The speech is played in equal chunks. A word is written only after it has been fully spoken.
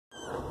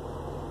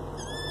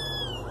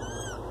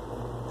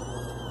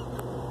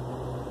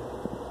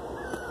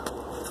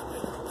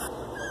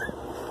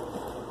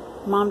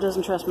Mom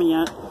doesn't trust me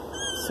yet,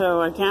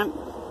 so I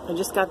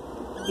just got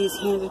these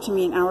handed to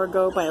me an hour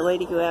ago by a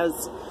lady who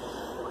has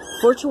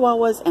 4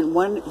 Chihuahuas and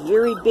 1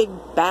 very big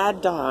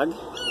bad dog.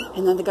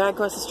 And then the guy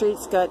across the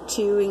street's got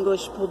 2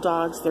 English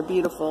bulldogs. They're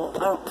beautiful.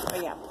 Oh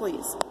yeah,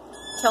 please.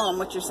 Tell him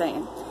what you're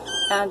saying.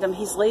 And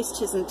he's laced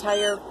his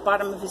entire,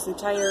 bottom of his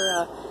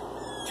entire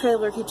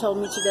trailer, he told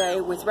me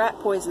today, with rat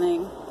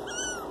poisoning.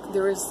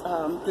 There is,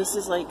 this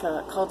is like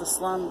called a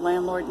slum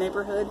landlord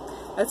neighborhood.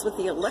 That's what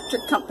the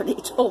electric company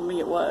told me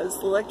it was.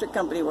 The electric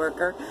company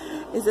worker.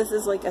 This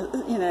is like a,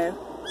 you know,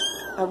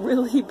 a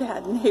really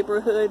bad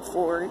neighborhood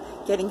for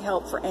getting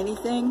help for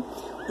anything.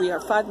 We are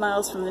 5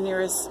 miles from the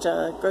nearest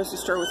grocery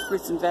store with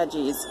fruits and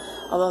veggies,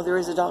 although there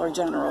is a Dollar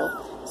General.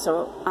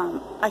 So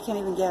I can't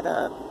even get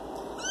a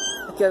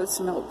goat's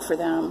milk for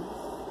them.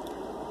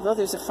 Although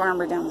there's a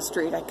farmer down the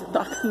street, I could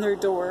knock on their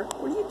door.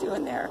 What are you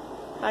doing there?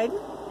 Hiding?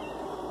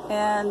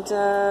 And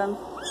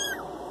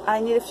I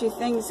need a few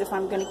things if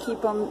I'm going to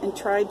keep them and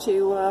try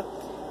to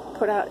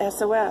put out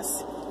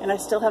SOS. And I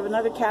still have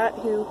another cat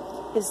who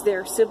is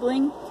their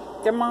sibling.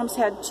 Their mom's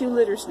had 2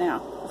 litters now.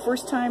 The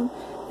first time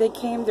they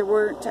came, there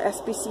weren't,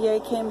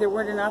 SPCA came, there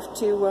weren't enough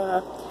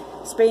to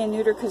spay and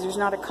neuter because there's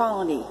not a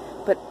colony.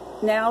 But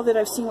now that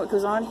I've seen what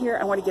goes on here,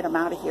 I want to get them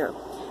out of here.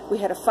 We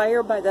had a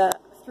fire by the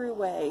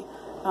thruway.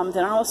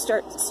 Then almost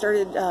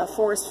started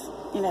forest,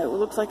 you know, it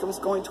looked like it was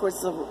going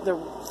towards the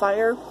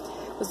fire.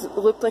 It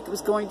looked like it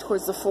was going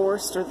towards the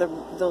forest or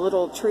the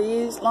little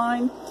trees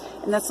line.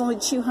 And that's only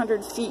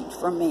 200 feet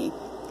from me.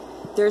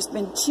 There's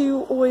been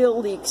 2 oil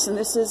leaks, and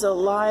this is a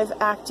live,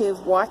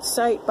 active watch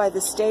site by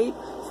the state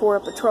for a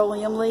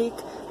petroleum leak.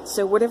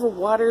 So whatever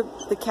water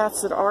the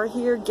cats that are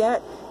here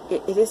get,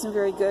 it isn't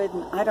very good,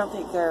 and I don't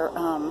think they're,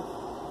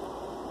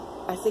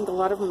 I think a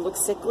lot of them look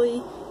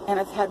sickly. And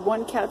I've had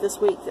one cat this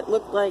week that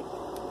looked like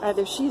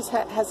either she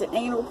has an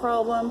anal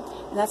problem,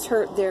 and that's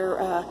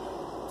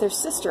their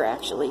sister,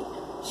 actually.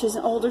 She's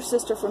an older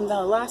sister from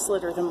the last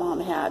litter the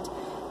mom had.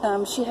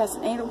 She has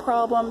an anal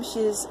problem.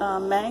 She's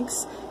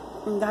Manx.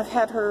 And I've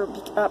had her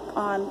up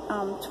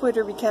on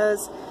Twitter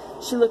because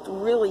she looked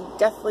really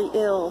deathly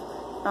ill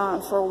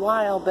for a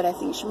while, but I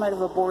think she might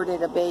have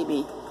aborted a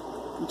baby.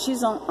 And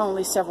she's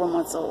only several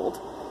months old.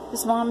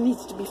 This mom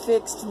needs to be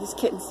fixed, and these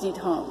kittens need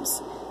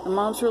homes. The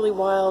mom's really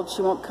wild.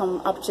 She won't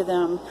come up to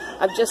them.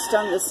 I've just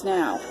done this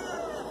now.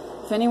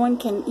 If anyone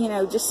can, you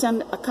know, just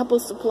send a couple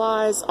of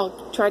supplies,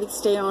 I'll try to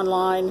stay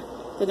online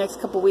the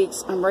next couple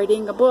weeks. I'm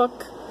writing a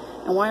book.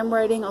 And while I'm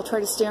writing, I'll try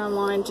to stay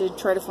online to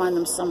try to find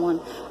them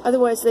someone.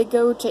 Otherwise, they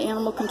go to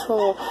animal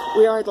control.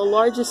 We are the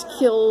largest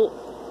kill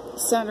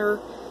center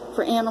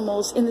for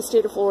animals in the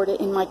state of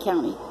Florida in my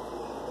county.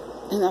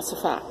 And that's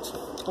a fact.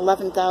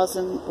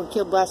 11,000 were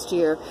killed last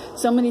year.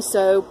 So many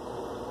so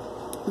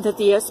that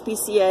the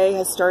SPCA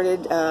has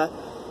started,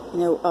 you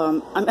know,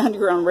 I'm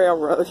Underground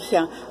Railroad,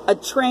 yeah, a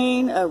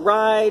train, a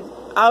ride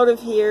out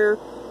of here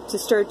to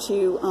start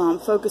to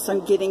focus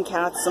on getting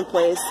cats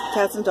someplace,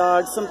 cats and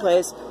dogs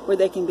someplace where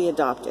they can be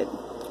adopted.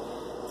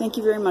 Thank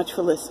you very much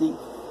for listening.